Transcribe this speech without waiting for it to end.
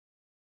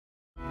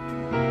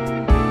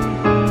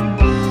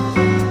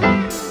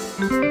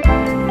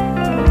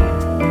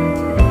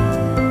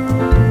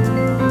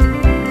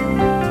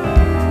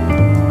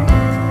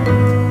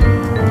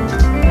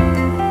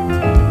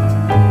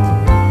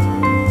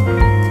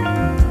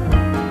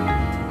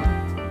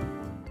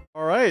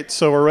right,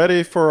 so we're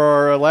ready for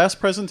our last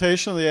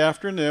presentation of the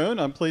afternoon.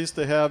 I'm pleased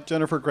to have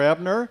Jennifer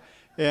Grabner.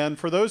 And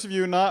for those of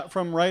you not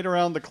from right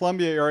around the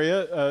Columbia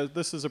area,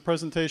 this is a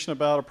presentation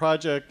about a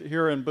project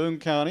here in Boone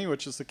County,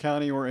 which is the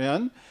county we're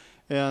in.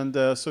 And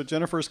so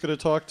Jennifer's going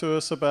to talk to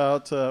us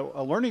about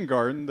a learning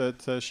garden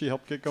that she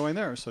helped get going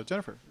there. So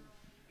Jennifer.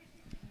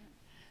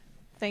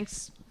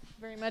 Thanks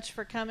very much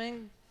for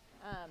coming.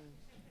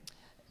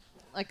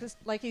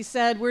 Like he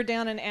said, we're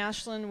down in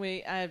Ashland.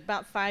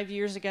 About 5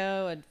 years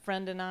ago, a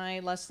friend and I,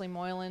 Leslie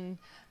Moylan,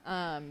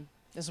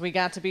 as we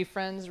got to be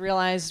friends,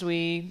 realized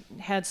we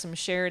had some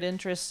shared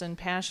interests and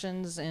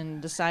passions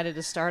and decided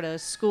to start a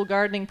school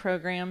gardening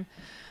program,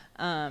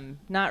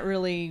 not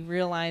really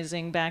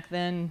realizing back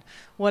then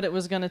what it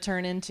was going to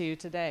turn into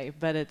today.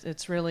 But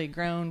it's really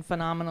grown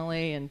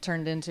phenomenally and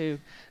turned into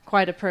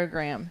quite a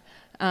program.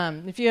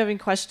 If you have any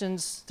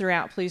questions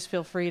throughout, please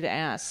feel free to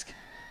ask.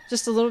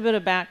 Just a little bit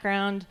of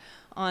background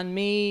on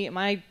me.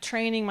 My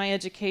training, my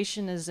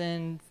education is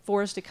in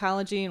forest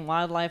ecology and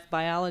wildlife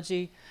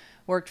biology.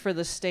 Worked for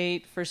the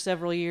state for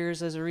several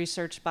years as a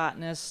research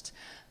botanist.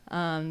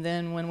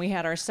 Then when we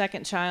had our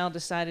second child,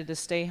 decided to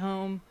stay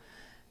home.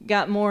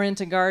 Got more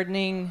into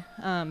gardening.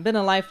 Been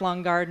a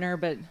lifelong gardener,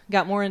 but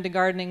got more into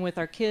gardening with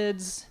our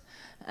kids.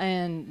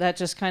 And that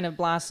just kind of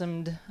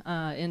blossomed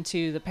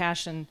into the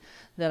passion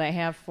that I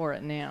have for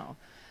it now.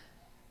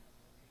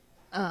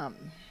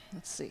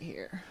 Let's see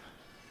here.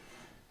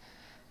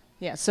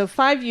 Yeah, so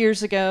 5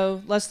 years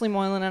ago, Leslie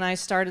Moylan and I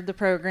started the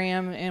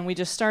program, and we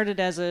decided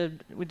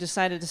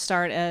to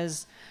start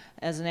as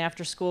an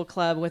after-school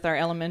club with our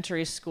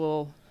elementary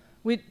school.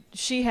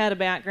 She had a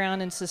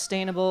background in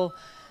sustainable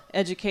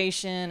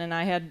education, and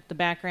I had the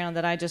background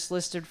that I just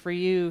listed for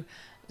you.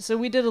 So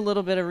we did a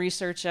little bit of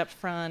research up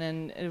front,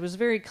 and it was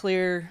very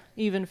clear,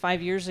 even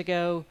 5 years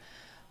ago,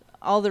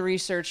 all the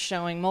research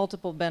showing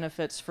multiple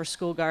benefits for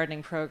school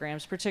gardening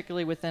programs,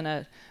 particularly within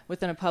a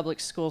public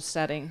school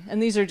setting.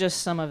 And these are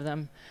just some of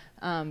them.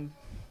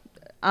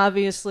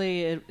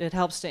 Obviously, it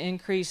helps to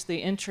increase the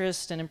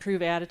interest and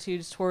improve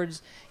attitudes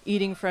towards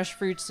eating fresh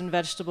fruits and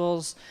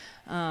vegetables,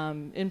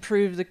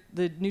 improve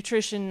the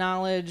nutrition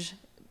knowledge,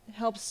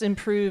 helps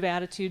improve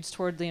attitudes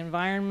toward the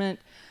environment.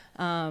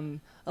 A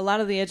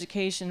lot of the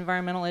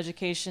environmental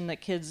education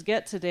that kids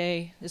get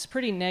today is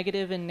pretty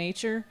negative in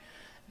nature.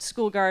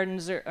 School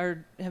gardens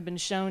have been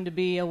shown to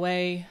be a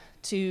way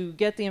to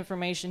get the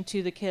information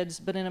to the kids,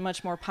 but in a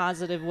much more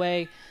positive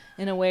way,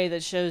 in a way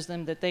that shows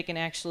them that they can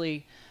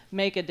actually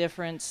make a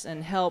difference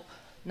and help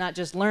not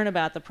just learn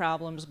about the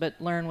problems, but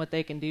learn what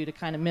they can do to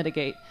kind of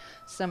mitigate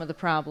some of the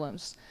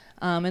problems.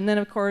 And then,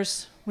 of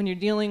course, when you're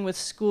dealing with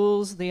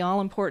schools, the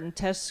all-important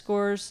test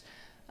scores,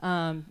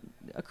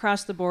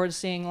 across the board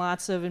seeing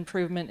lots of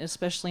improvement,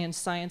 especially in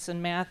science and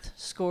math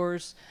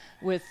scores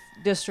with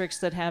districts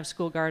that have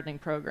school gardening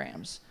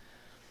programs.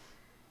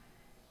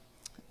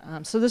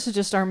 So this is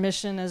just our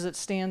mission as it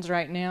stands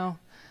right now.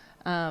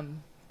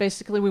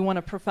 Basically, we want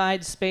to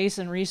provide space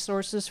and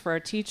resources for our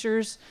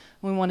teachers.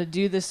 We want to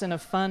do this in a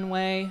fun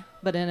way,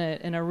 but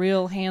in a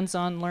real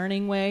hands-on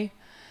learning way.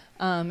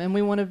 And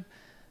we want to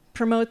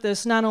promote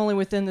this not only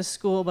within the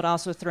school, but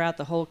also throughout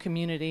the whole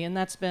community. And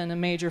that's been a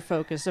major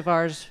focus of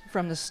ours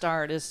from the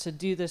start, is to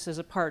do this as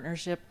a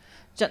partnership,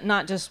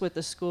 not just with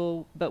the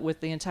school, but with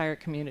the entire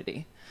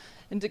community.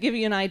 And to give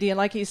you an idea,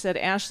 like he said,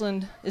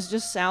 Ashland is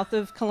just south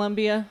of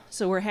Columbia,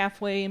 so we're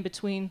halfway in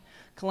between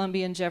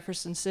Columbia and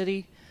Jefferson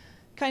City.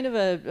 Kind of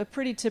a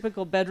pretty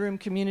typical bedroom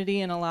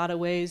community in a lot of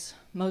ways.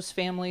 Most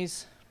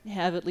families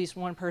have at least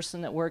one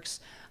person that works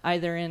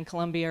either in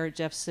Columbia or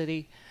Jeff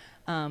City.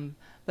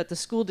 But the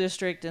school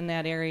district in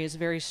that area is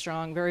very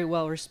strong, very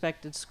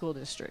well-respected school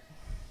district.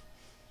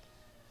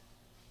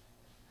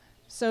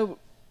 So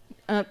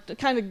to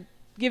kind of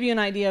give you an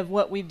idea of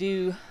what we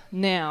do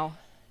now,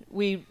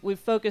 we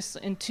focus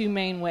in two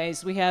main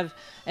ways. We have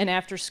an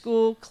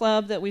after-school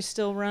club that we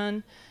still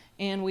run,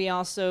 and we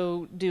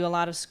also do a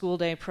lot of school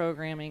day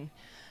programming.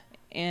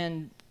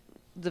 And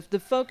the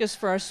focus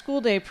for our school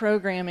day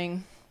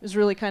programming is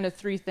really kind of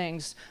three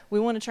things. We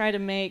want to try to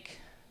make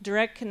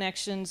direct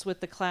connections with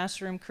the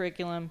classroom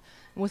curriculum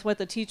and with what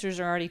the teachers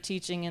are already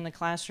teaching in the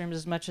classrooms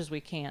as much as we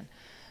can.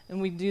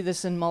 And we do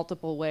this in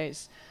multiple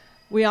ways.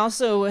 We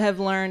also have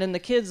learned, and the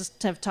kids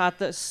have taught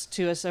this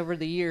to us over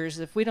the years,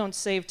 if we don't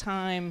save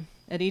time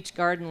at each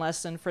garden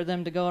lesson for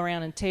them to go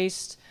around and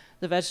taste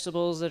the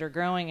vegetables that are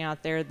growing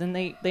out there, then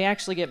they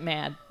actually get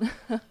mad.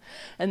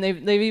 And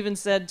they've even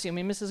said to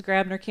me, Mrs.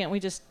 Grabner, can't we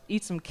just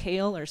eat some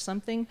kale or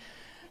something?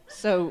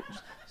 So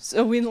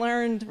we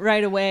learned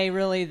right away,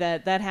 really,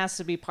 that has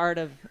to be part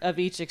of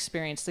each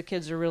experience. The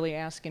kids are really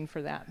asking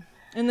for that.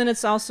 And then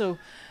it's also,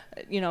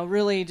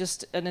 really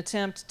just an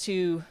attempt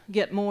to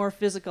get more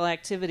physical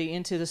activity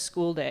into the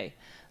school day.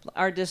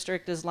 Our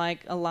district is like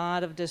a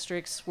lot of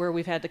districts where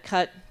we've had to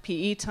cut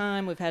PE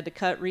time, we've had to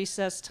cut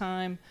recess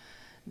time.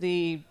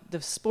 The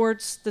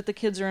sports that the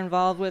kids are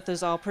involved with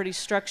is all pretty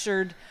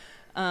structured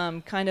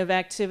kind of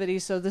activity,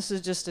 so this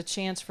is just a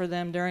chance for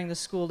them during the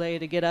school day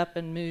to get up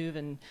and move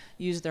and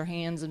use their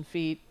hands and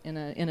feet in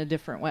a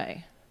different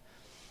way.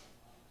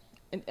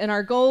 And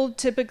our goal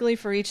typically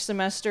for each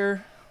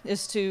semester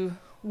is to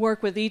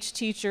work with each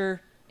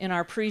teacher in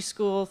our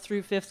preschool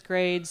through 5th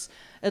grades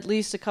at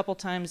least a couple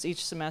times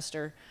each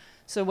semester.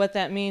 So what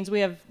that means, we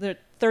have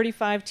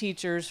 35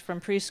 teachers from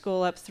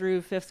preschool up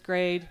through 5th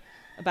grade,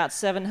 about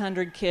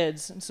 700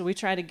 kids. And so we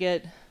try to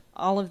get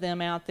all of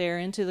them out there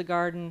into the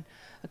garden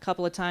a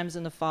couple of times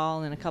in the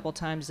fall and a couple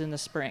times in the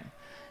spring.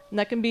 And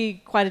that can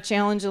be quite a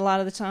challenge a lot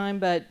of the time,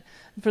 but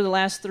for the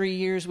last 3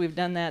 years we've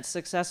done that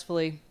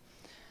successfully.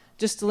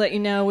 Just to let you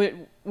know,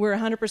 we're a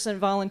 100%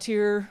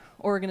 volunteer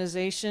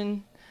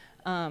organization,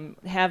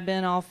 have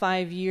been all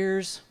 5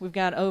 years. We've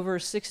got over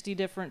 60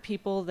 different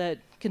people that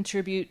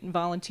contribute and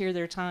volunteer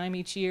their time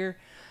each year.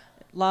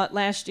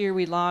 Last year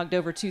we logged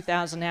over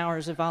 2,000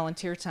 hours of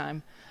volunteer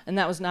time, and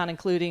that was not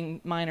including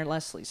mine or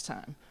Leslie's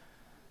time.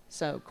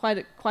 So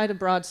quite a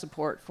broad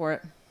support for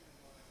it.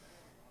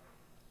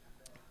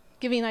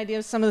 Give you an idea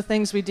of some of the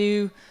things we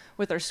do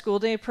with our school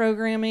day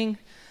programming.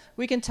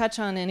 We can touch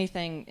on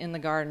anything in the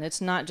garden.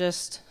 It's not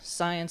just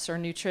science or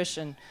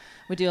nutrition.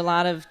 We do a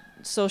lot of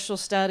social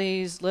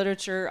studies,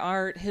 literature,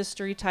 art,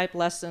 history type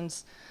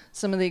lessons.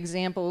 Some of the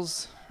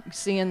examples you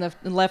see in the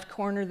left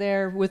corner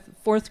there,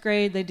 with 4th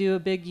grade, they do a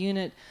big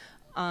unit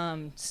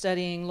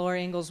studying Laura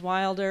Ingalls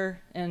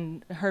Wilder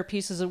and her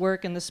pieces of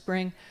work in the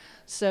spring.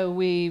 So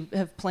we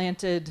have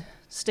planted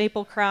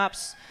staple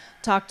crops,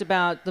 talked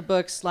about the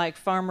books like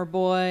Farmer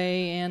Boy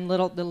and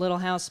the Little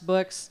House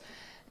books.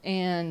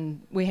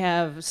 And we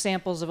have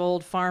samples of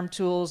old farm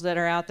tools that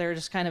are out there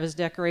just kind of as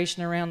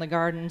decoration around the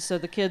garden. So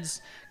the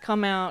kids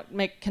come out,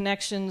 make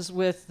connections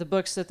with the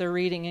books that they're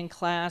reading in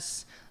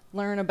class,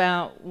 learn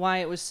about why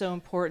it was so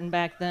important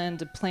back then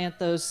to plant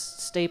those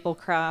staple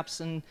crops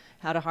and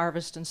how to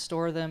harvest and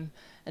store them,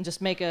 and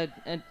just make a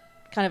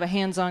kind of a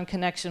hands-on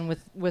connection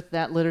with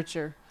that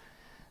literature.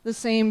 The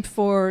same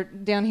for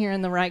down here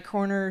in the right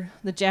corner,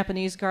 the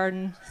Japanese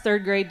garden.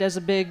 3rd grade does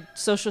a big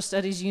social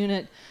studies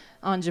unit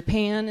on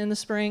Japan in the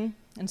spring,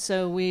 and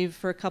so we've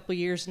for a couple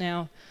years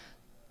now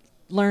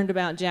learned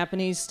about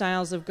Japanese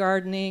styles of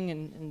gardening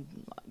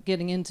and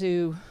getting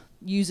into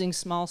using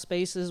small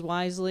spaces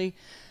wisely,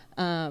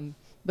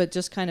 but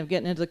just kind of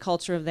getting into the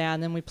culture of that.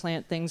 And then we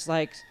plant things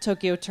like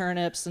Tokyo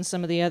turnips and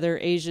some of the other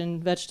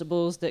Asian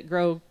vegetables that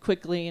grow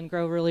quickly and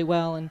grow really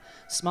well in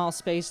small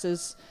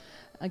spaces,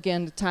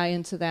 again to tie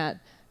into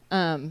that.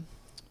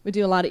 We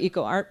do a lot of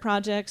eco art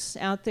projects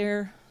out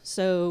there,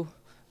 so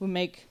we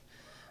make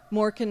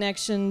more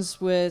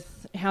connections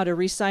with how to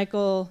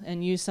recycle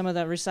and use some of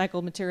that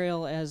recycled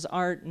material as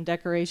art and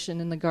decoration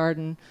in the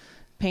garden.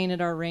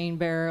 Painted our rain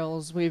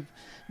barrels. We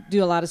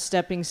do a lot of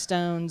stepping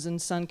stones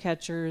and sun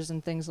catchers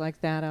and things like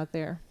that out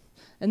there.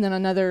 And then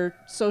another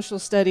social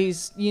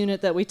studies unit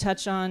that we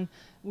touch on,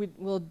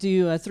 we'll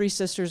do a Three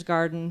Sisters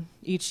garden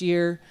each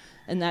year,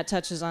 and that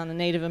touches on the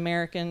Native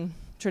American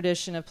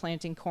tradition of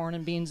planting corn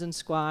and beans and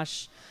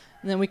squash.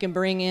 And then we can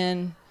bring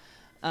in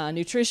a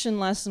nutrition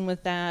lesson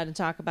with that and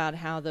talk about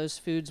how those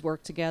foods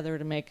work together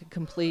to make a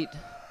complete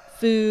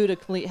food, a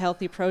complete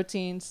healthy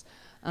proteins.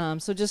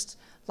 So just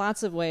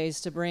lots of ways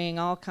to bring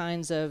all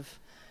kinds of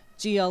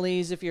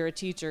GLEs if you're a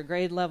teacher,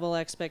 grade level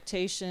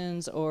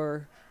expectations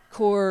or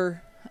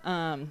core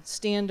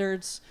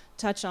standards,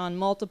 touch on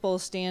multiple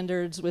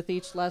standards with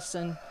each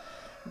lesson,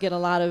 get a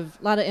lot of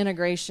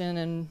integration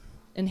and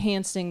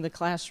enhancing the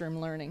classroom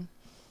learning.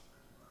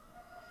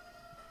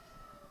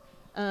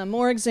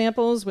 More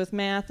examples with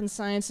math and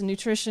science and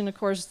nutrition. Of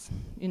course,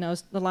 you know,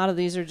 a lot of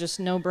these are just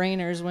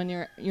no-brainers when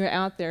you're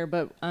out there,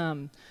 but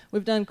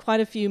we've done quite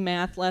a few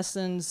math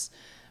lessons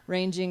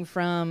ranging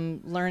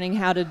from learning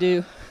how to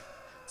do,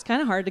 it's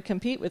kind of hard to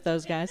compete with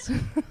those guys,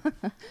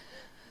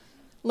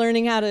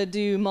 learning how to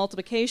do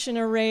multiplication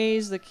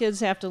arrays. The kids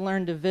have to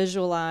learn to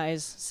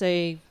visualize,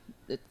 say,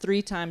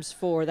 3 times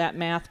 4, that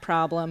math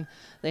problem.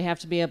 They have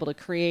to be able to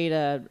create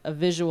a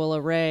visual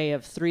array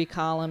of 3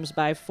 columns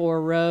by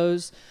 4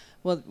 rows.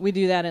 Well, we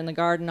do that in the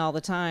garden all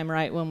the time,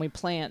 right, when we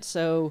plant.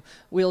 So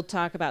we'll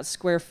talk about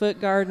square foot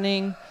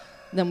gardening,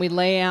 then we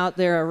lay out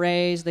their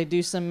arrays, they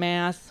do some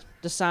math,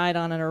 decide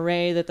on an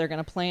array that they're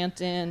going to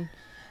plant in,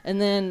 and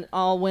then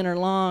all winter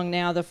long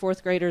now the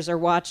 4th graders are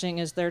watching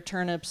as their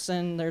turnips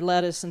and their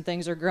lettuce and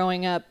things are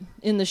growing up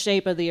in the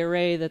shape of the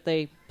array that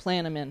they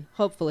plant them in,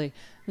 hopefully.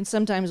 And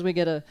sometimes we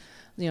get a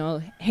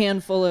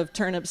handful of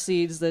turnip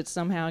seeds that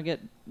somehow get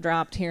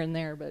dropped here and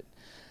there, but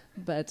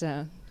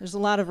there's a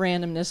lot of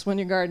randomness when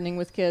you're gardening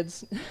with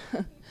kids.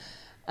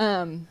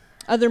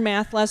 Other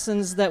math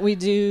lessons that we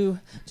do,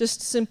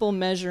 just simple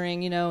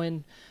measuring,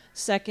 in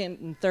 2nd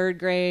and 3rd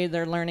grade,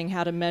 they're learning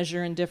how to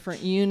measure in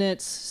different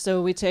units.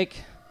 So we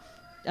take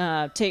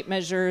tape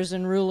measures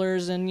and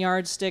rulers and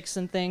yardsticks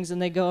and things, and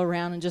they go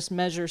around and just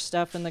measure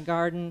stuff in the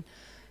garden.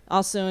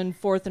 Also in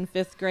 4th and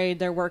 5th grade,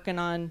 they're working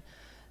on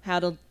how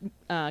to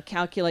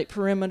calculate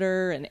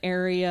perimeter and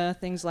area,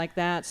 things like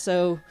that.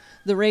 So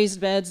the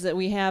raised beds that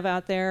we have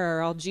out there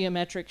are all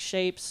geometric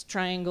shapes,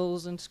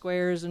 triangles and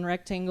squares and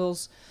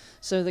rectangles.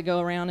 So they go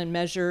around and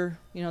measure,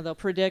 they'll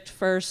predict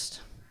first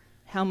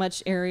how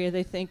much area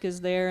they think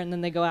is there, and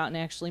then they go out and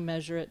actually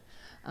measure it.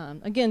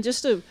 Again,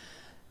 just to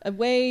a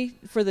way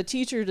for the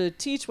teacher to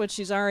teach what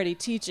she's already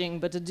teaching,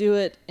 but to do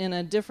it in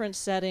a different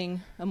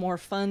setting, a more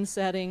fun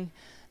setting,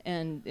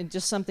 and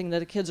just something that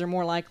the kids are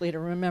more likely to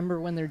remember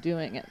when they're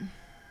doing it.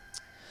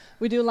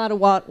 We do a lot of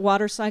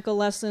water cycle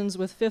lessons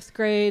with 5th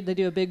grade. They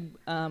do a big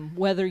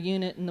weather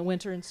unit in the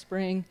winter and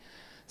spring.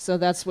 So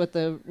that's with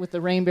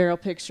the rain barrel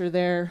picture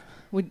there.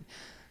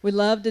 We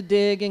love to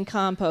dig and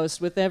compost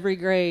with every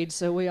grade,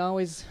 so we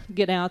always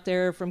get out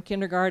there from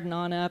kindergarten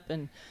on up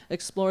and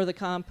explore the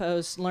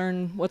compost,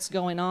 learn what's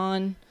going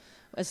on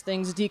as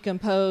things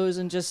decompose,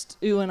 and just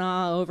ooh and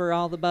ah over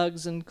all the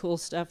bugs and cool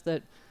stuff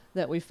that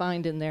we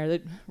find in there.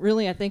 That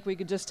really, I think we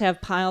could just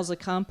have piles of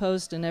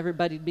compost and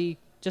everybody'd be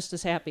just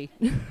as happy.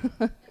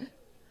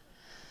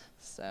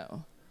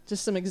 So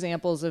just some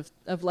examples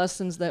of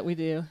lessons that we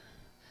do.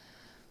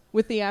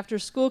 With the after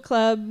school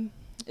club,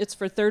 it's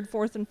for 3rd,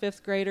 4th, and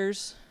 5th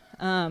graders.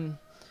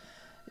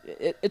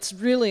 It's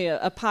really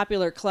a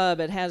popular club.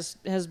 It has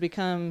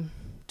become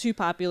too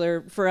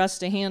popular for us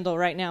to handle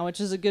right now,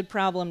 which is a good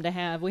problem to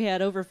have. We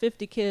had over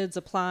 50 kids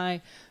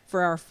apply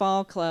for our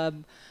fall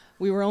club.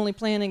 We were only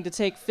planning to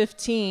take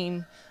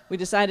 15. We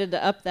decided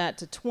to up that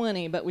to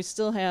 20, but we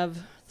still have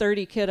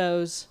 30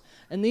 kiddos.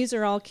 And these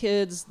are all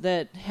kids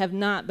that have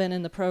not been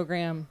in the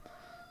program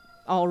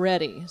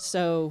already.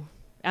 So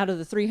out of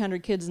the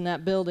 300 kids in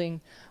that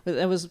building,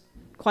 that was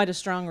quite a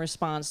strong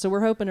response. So we're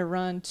hoping to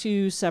run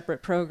 2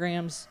 separate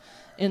programs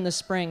in the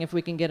spring if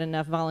we can get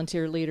enough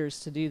volunteer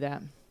leaders to do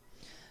that.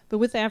 But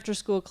with the after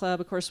school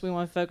club, of course, we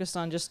want to focus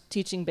on just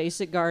teaching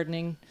basic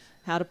gardening,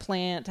 how to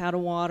plant, how to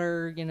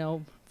water,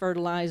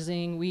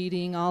 fertilizing,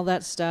 weeding, all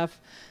that stuff.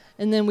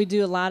 And then we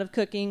do a lot of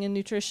cooking and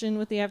nutrition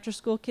with the after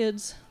school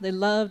kids. They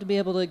love to be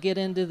able to get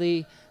into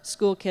the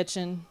school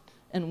kitchen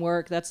and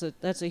work. That's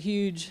a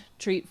huge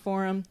treat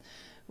for them.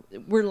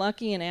 We're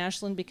lucky in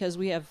Ashland because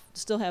we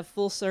still have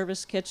full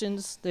service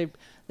kitchens.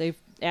 They've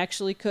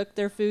actually cooked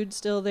their food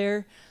still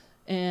there,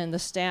 and the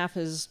staff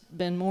has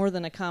been more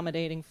than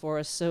accommodating for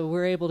us. So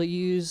we're able to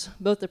use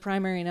both the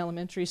primary and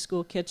elementary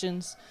school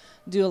kitchens,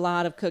 do a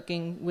lot of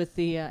cooking with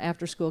the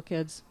after school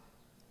kids.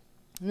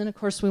 And then of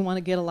course we want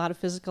to get a lot of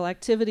physical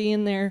activity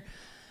in there.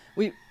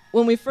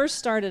 When we first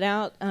started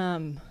out,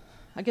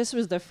 I guess it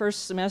was the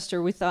first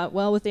semester, we thought,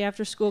 well, with the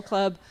after school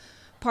club,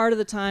 part of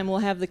the time we'll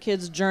have the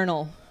kids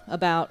journal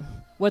about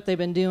what they've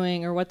been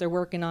doing or what they're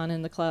working on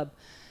in the club.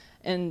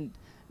 And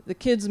the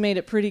kids made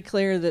it pretty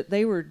clear that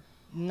they were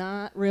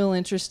not real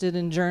interested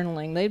in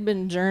journaling. They'd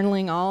been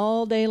journaling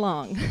all day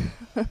long.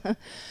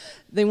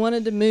 They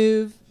wanted to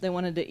move, they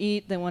wanted to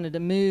eat, they wanted to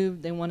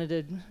move, they wanted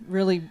to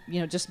really,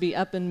 just be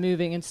up and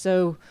moving. And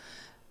so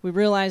we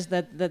realized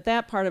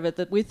that part of it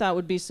that we thought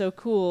would be so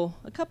cool,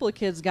 a couple of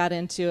kids got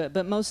into it,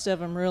 but most of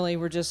them really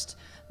were just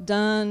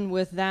done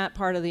with that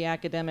part of the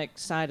academic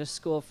side of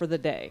school for the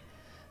day.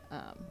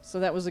 So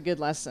that was a good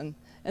lesson.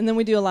 And then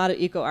we do a lot of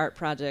eco art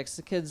projects.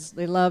 The kids,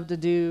 they love to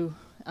do,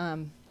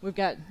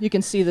 you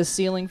can see the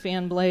ceiling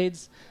fan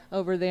blades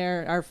over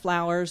there, our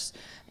flowers,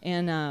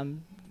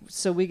 and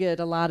so we get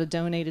a lot of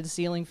donated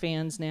ceiling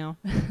fans now.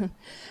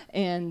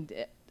 And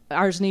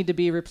ours need to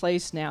be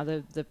replaced now.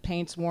 The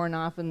paint's worn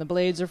off and the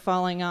blades are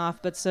falling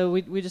off, but so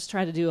we just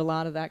try to do a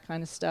lot of that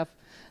kind of stuff.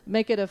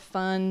 Make it a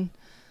fun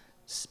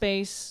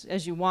space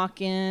as you walk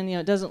in.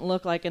 It doesn't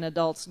look like an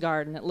adult's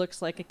garden. It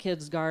looks like a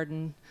kid's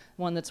garden,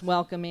 one that's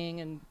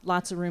welcoming and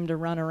lots of room to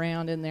run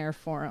around in there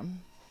for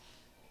them.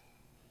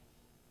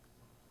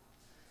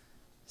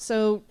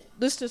 So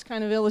this just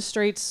kind of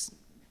illustrates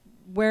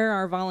where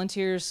our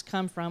volunteers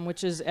come from,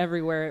 which is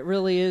everywhere. It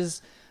really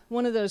is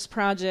one of those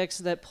projects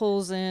that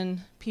pulls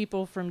in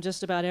people from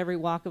just about every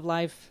walk of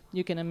life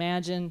you can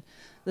imagine.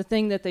 The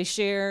thing that they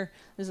share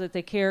is that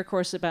they care, of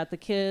course, about the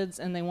kids,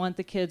 and they want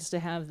the kids to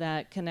have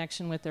that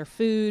connection with their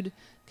food,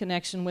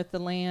 connection with the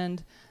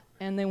land,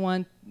 and they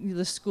want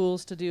the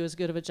schools to do as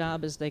good of a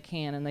job as they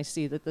can, and they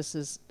see that this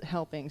is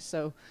helping.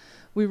 So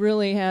we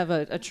really have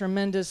a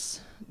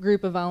tremendous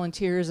group of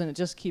volunteers, and it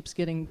just keeps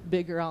getting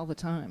bigger all the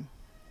time.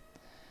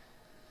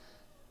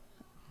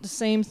 The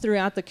same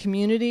throughout the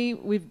community.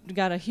 We've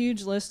got a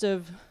huge list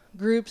of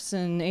groups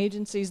and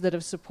agencies that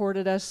have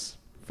supported us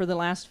for the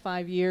last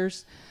 5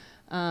 years.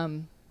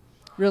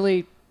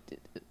 Really,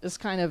 it's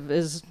kind of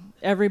is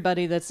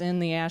everybody that's in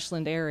the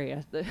Ashland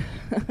area that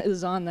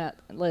is on that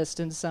list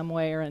in some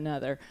way or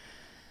another.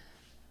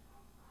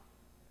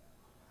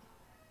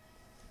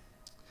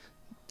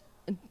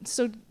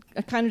 So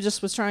I kind of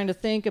just was trying to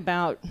think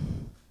about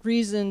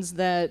reasons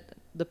that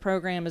the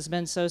program has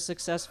been so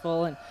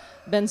successful and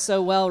been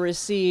so well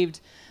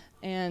received,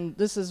 and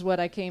this is what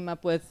I came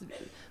up with.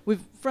 We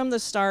from the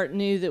start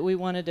knew that we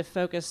wanted to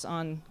focus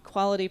on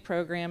quality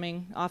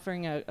programming,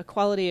 offering a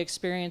quality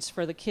experience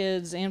for the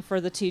kids and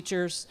for the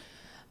teachers,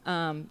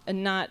 and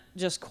not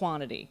just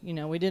quantity.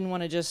 We didn't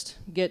want to just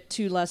get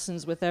 2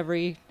 lessons with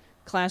every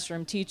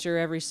classroom teacher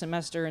every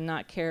semester and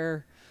not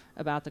care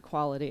about the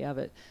quality of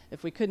it.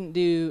 If we couldn't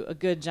do a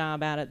good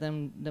job at it,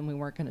 then we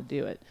weren't going to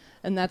do it,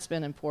 and that's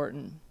been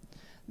important.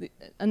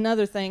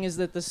 Another thing is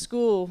that the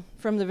school,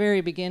 from the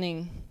very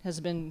beginning, has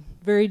been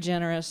very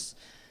generous,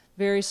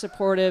 very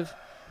supportive,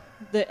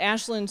 the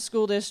Ashland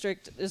School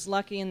District is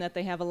lucky in that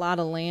they have a lot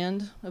of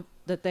land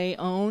that they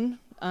own,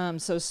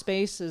 so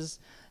space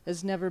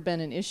has never been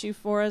an issue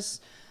for us.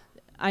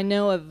 I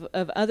know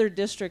of other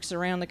districts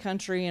around the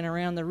country and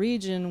around the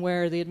region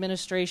where the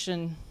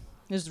administration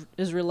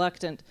is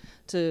reluctant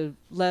to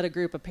let a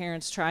group of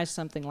parents try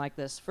something like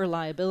this for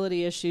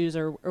liability issues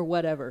or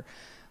whatever.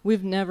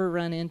 We've never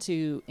run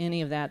into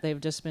any of that. They've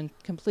just been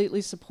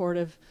completely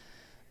supportive,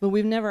 but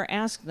we've never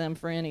asked them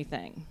for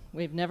anything.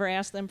 We've never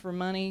asked them for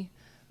money.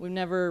 We've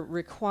never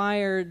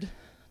required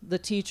the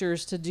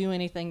teachers to do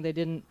anything they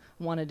didn't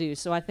want to do.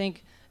 So I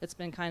think it's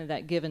been kind of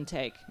that give and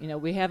take. You know,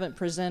 we haven't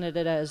presented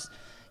it as,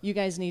 you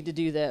guys need to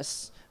do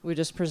this. We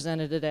just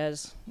presented it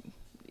as,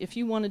 if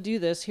you want to do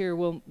this, here,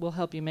 we'll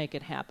help you make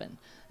it happen.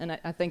 And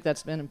I think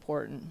that's been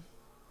important.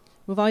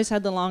 We've always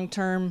had the long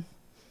term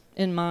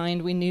in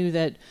mind. We knew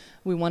that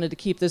we wanted to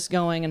keep this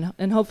going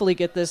and hopefully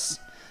get this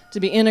to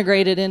be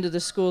integrated into the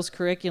school's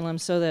curriculum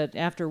so that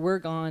after we're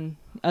gone,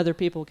 other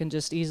people can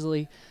just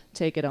easily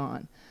take it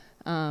on.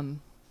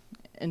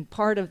 And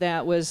part of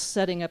that was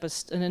setting up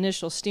an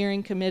initial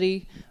steering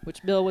committee,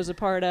 which Bill was a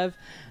part of.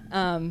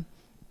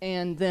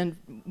 And then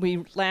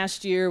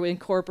last year we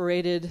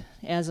incorporated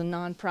as a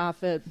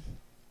nonprofit.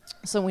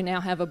 So we now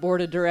have a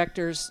board of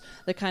directors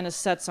that kind of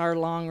sets our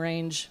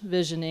long-range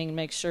visioning and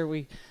makes sure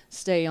we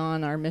stay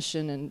on our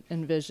mission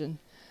and vision.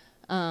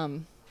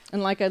 And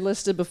like I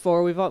listed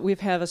before, we've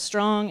had a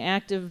strong,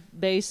 active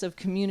base of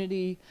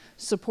community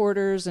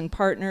supporters and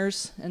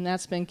partners, and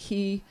that's been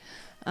key.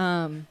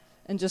 And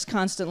just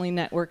constantly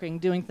networking,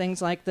 doing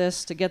things like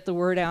this to get the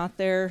word out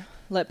there,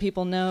 let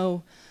people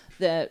know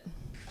that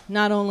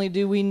not only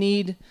do we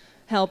need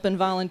help and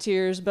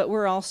volunteers, but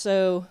we're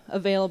also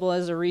available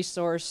as a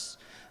resource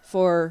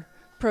for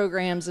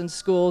programs and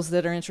schools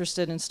that are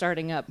interested in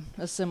starting up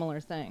a similar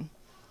thing.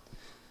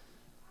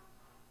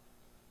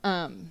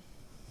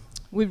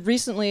 We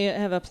recently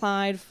have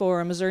applied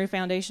for a Missouri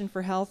Foundation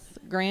for Health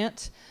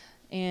grant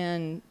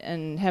and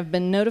have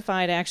been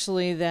notified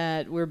actually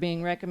that we're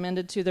being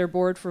recommended to their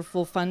board for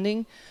full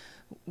funding,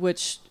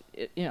 which,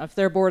 you know, if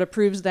their board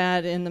approves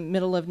that in the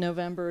middle of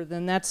November,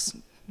 then that's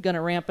going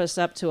to ramp us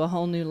up to a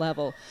whole new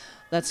level.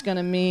 That's going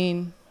to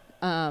mean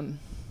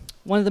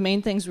one of the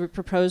main things we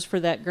proposed for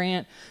that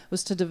grant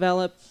was to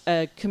develop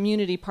a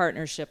community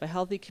partnership, a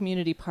healthy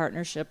community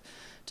partnership,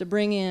 to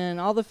bring in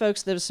all the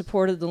folks that have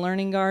supported the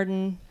Learning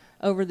Garden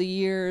over the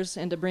years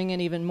and to bring in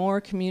even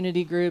more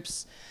community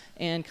groups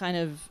and kind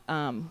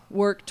of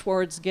work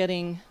towards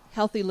getting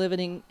healthy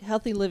living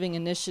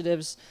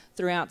initiatives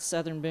throughout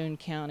southern Boone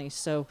County.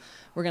 So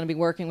we're going to be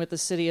working with the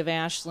city of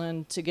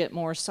Ashland to get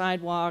more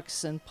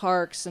sidewalks and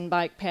parks and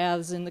bike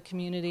paths in the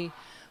community,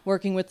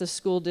 working with the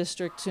school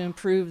district to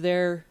improve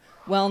their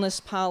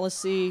wellness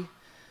policy,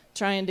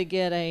 trying to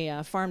get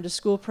a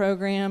farm-to-school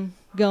program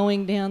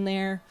going down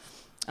there,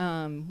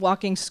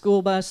 walking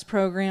school bus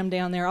program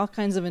down there, all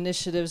kinds of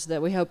initiatives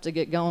that we hope to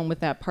get going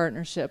with that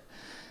partnership.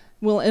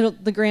 Well,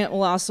 the grant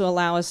will also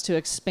allow us to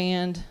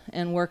expand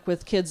and work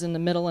with kids in the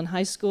middle and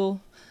high school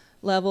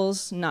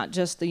levels, not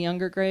just the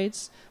younger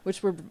grades,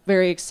 which we're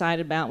very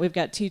excited about. We've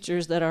got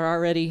teachers that are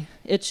already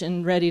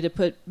itching, ready to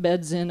put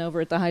beds in over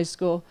at the high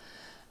school.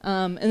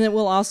 And it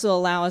will also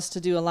allow us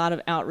to do a lot of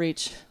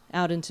outreach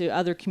out into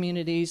other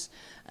communities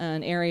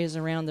and areas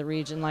around the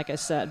region, like I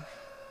said.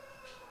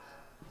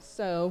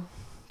 So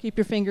keep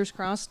your fingers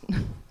crossed.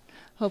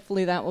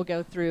 Hopefully that will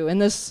go through.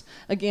 And this,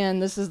 again,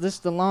 this is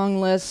the long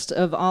list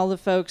of all the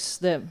folks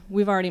that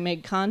we've already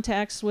made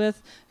contacts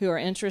with who are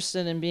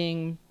interested in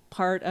being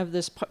part of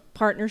this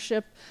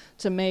partnership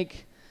to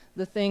make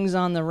the things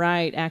on the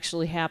right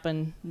actually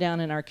happen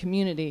down in our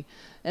community.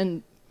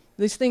 And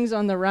these things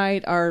on the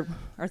right are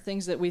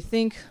things that we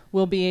think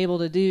we'll be able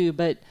to do,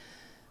 but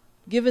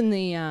given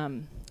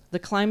the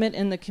climate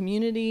in the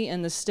community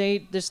and the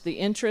state, just the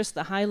interest,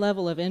 the high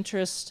level of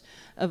interest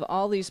of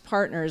all these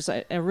partners,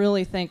 I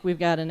really think we've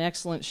got an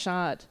excellent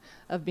shot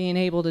of being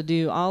able to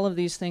do all of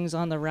these things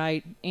on the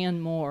right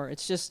and more.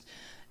 It's just,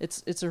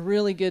 it's a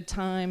really good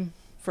time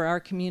for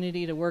our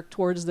community to work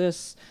towards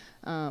this.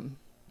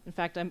 In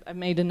fact, I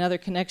made another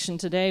connection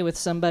today with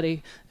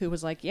somebody who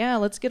was like, yeah,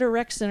 let's get a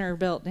rec center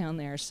built down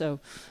there. So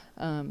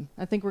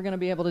I think we're going to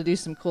be able to do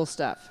some cool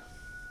stuff.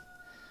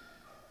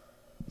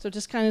 So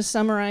just kind of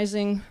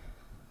summarizing,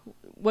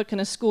 what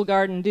can a school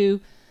garden do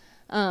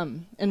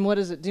and what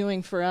is it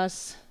doing for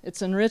us?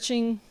 It's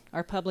enriching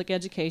our public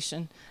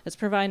education. It's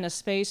providing a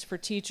space for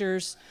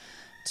teachers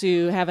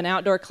to have an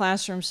outdoor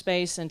classroom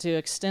space and to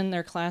extend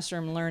their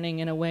classroom learning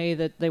in a way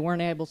that they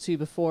weren't able to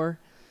before.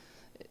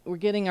 We're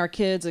getting our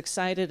kids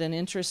excited and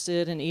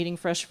interested in eating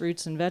fresh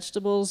fruits and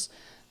vegetables,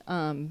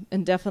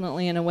 and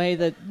definitely in a way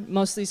that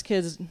most of these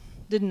kids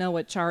didn't know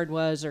what chard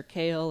was or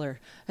kale or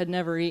had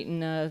never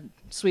eaten a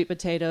sweet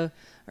potato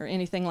or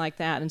anything like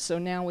that. And so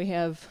now we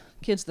have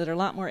kids that are a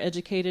lot more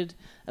educated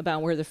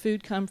about where the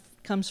food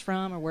comes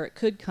from or where it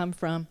could come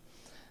from,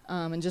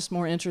 and just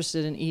more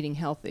interested in eating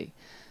healthy.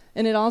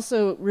 And it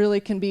also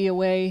really can be a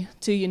way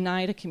to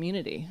unite a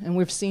community, and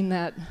we've seen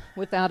that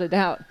without a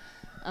doubt.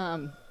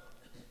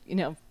 You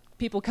know,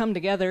 people come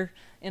together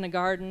in a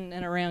garden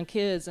and around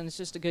kids, and it's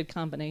just a good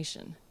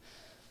combination.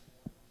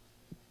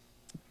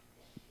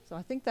 So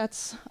I think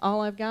that's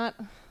all I've got.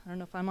 I don't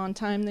know if I'm on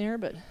time there,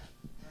 but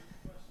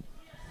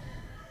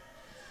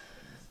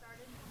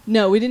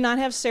no, we did not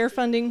have SARE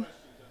funding.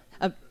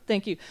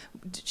 Thank you.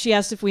 She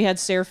asked if we had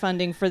SARE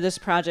funding for this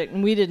project,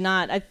 and we did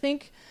not. I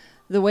think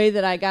the way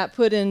that I got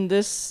put in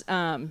this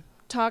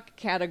talk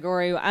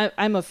category,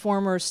 I'm a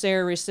former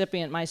SARE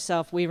recipient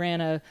myself. We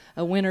ran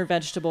a winter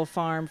vegetable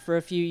farm for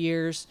a few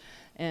years,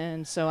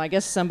 and so I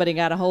guess somebody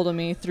got a hold of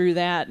me through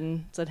that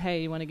and said,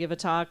 hey, you want to give a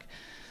talk?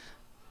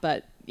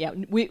 But yeah,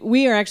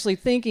 we are actually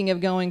thinking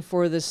of going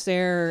for the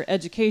SARE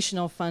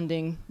educational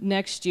funding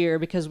next year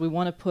because we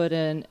want to put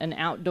in an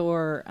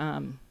outdoor,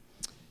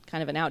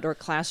 kind of an outdoor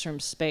classroom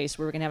space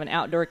where we're going to have an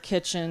outdoor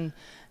kitchen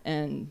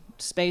and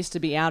space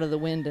to be out of the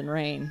wind and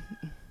rain.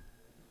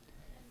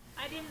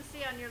 I didn't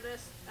see on your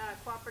list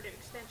cooperative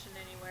extension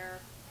anywhere.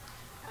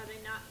 Are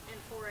they not in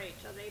 4-H?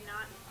 Are they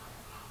not?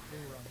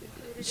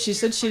 She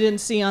said she didn't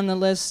see on the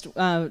list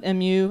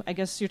MU. I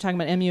guess you're talking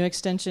about MU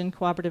Extension,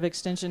 Cooperative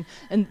Extension.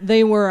 And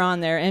they were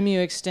on there, MU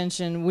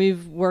Extension.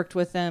 We've worked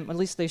with them. At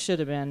least they should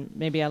have been.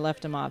 Maybe I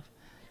left them off.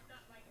 It's not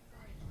like a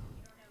 4-H.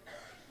 You don't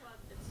have a club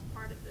that's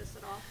part of this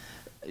at all?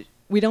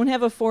 We don't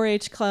have a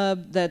 4-H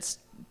club that's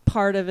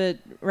part of it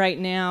right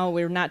now.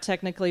 We're not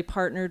technically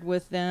partnered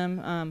with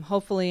them.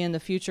 Hopefully in the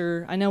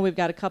future, I know we've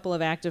got a couple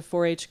of active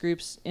 4-H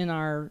groups in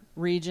our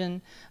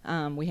region.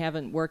 We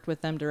haven't worked with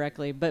them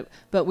directly, but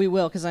we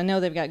will, because I know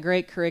they've got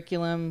great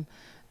curriculum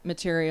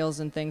materials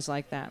and things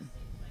like that.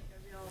 Like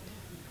a real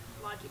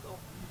logical.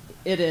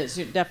 It is,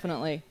 you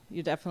definitely.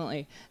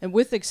 And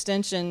with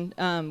Extension,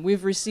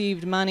 we've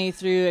received money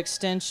through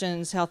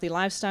Extension's Healthy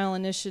Lifestyle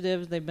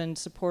Initiative. They've been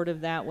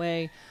supportive that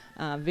way.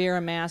 Vera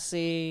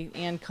Massey,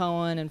 Ann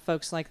Cohen, and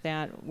folks like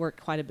that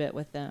worked quite a bit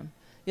with them.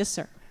 Yes,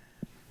 sir.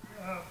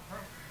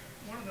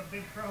 One of the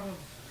big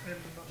problems in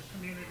the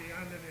community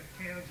I'm in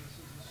Kansas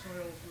is the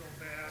soil's real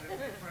bad,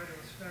 and we try to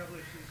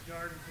establish these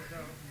gardens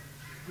without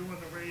doing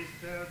the raised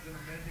beds and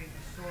amending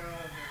the soil,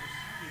 and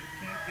you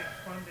can't get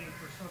funding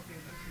for something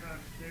that's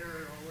not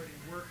there already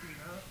working.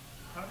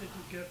 How did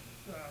you get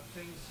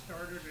things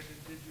started, and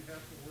did you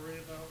have to worry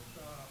about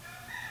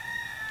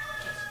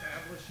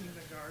establishing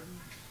the garden?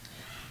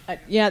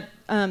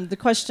 The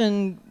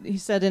question, he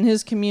said in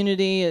his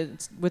community,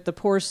 with the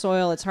poor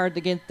soil, it's hard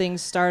to get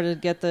things started,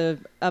 get the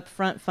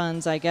upfront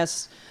funds, I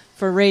guess,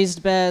 for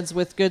raised beds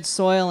with good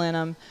soil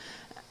in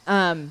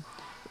them.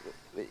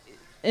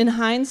 In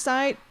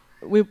hindsight,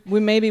 we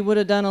maybe would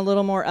have done a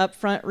little more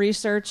upfront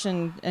research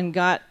and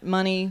got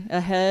money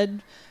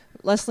ahead.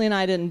 Leslie and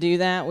I didn't do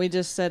that. We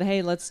just said,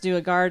 hey, let's do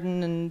a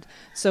garden. And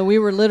so we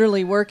were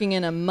literally working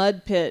in a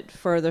mud pit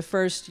for the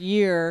first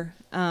year,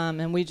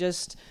 and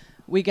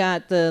we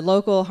got the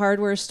local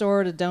hardware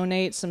store to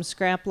donate some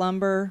scrap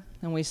lumber,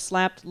 and we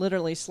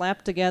literally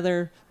slapped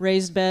together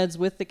raised beds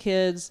with the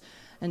kids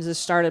and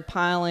just started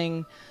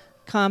piling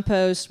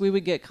compost. We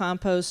would get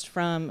compost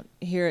from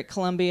here at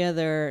Columbia,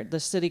 the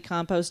city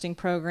composting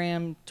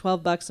program,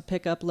 $12 a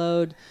pickup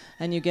load,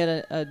 and you get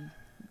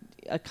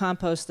a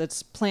compost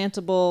that's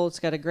plantable. It's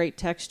got a great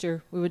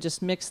texture. We would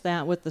just mix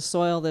that with the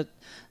soil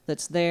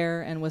that's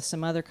there and with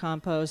some other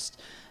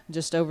compost.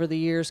 Just over the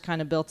years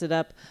kind of built it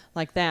up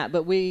like that.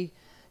 But we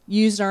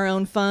used our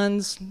own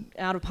funds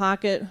out of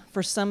pocket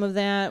for some of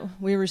that.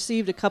 We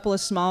received a couple of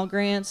small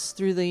grants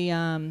through the,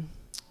 I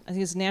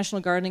think it's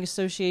National Gardening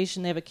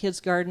Association. They have a kids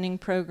gardening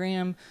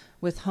program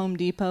with Home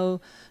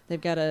Depot.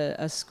 They've got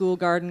a school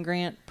garden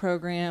grant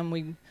program.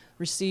 We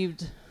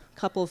received a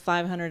couple of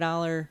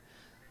 $500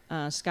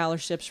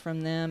 scholarships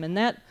from them, and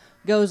that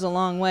goes a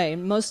long way.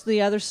 Most of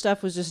the other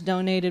stuff was just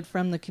donated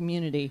from the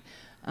community.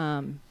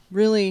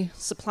 Really,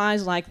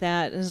 supplies like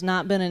that has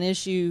not been an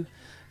issue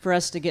for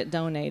us to get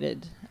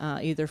donated,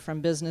 either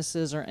from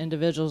businesses or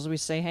individuals. We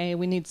say, hey,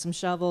 we need some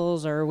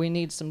shovels, or we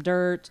need some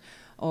dirt,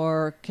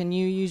 or can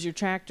you use your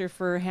tractor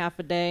for half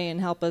a day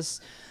and help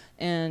us?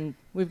 And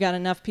we've got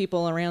enough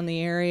people around the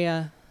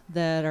area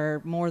that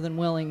are more than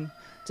willing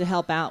to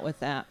help out with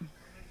that. How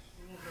many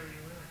schools are you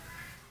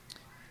in?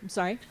 I'm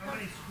sorry? How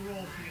many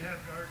schools do you have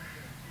gardens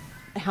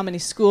in? How many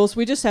schools?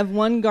 We just have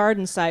one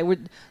garden site.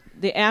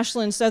 The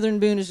Ashland Southern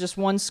Boone is just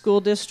one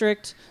school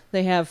district.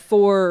 They have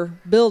 4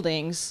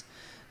 buildings,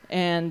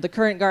 and the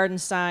current garden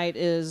site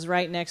is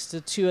right next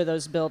to 2 of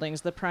those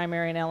buildings, the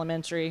primary and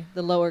elementary,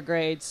 the lower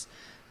grades.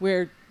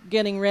 We're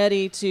getting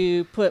ready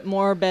to put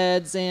more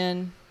beds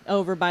in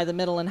over by the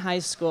middle and high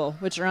school,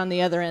 which are on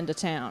the other end of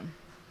town.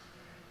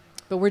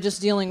 But we're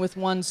just dealing with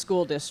one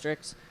school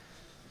district.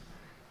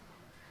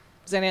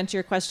 Does that answer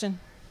your question?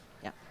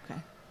 Yeah,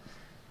 okay.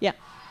 Yeah.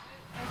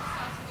 I was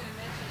also going to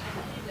mention, I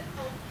believe that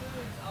Whole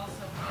Foods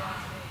also has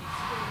a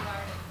school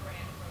garden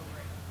grant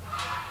program.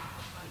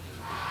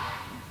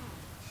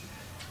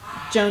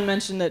 Joan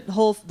mentioned that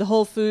the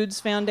Whole Foods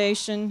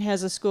Foundation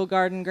has a school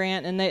garden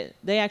grant, and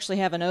they actually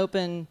have an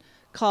open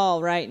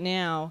call right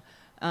now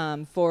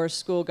for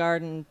school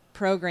garden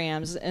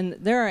programs, and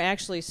there are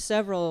actually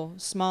several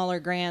smaller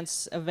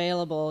grants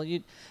available.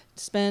 You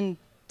spend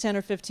 10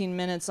 or 15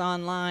 minutes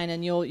online,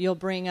 and you'll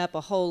bring up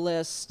a whole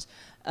list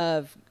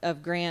of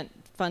grant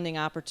funding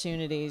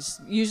opportunities.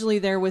 Usually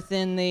they're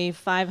within the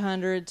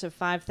 $500 to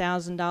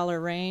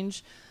 $5,000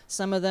 range.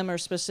 Some of them are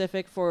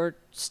specific for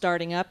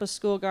starting up a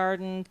school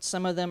garden.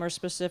 Some of them are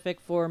specific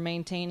for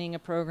maintaining a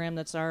program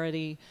that's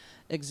already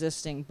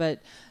existing.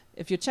 But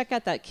if you check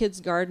out that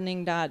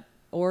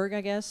kidsgardening.org,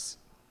 I guess,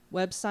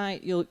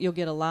 website, you'll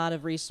get a lot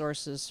of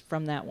resources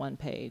from that one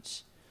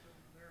page.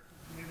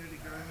 American Community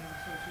Gardening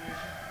Association?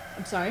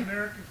 I'm sorry?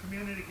 American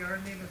Community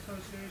Gardening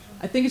Association?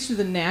 I think it's through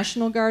the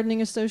National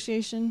Gardening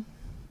Association,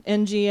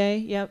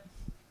 NGA, yep.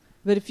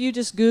 But if you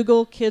just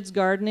Google kids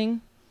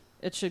gardening,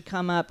 it should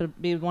come up. It'll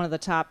be one of the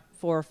top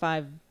 4 or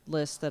 5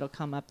 lists that'll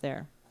come up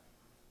there.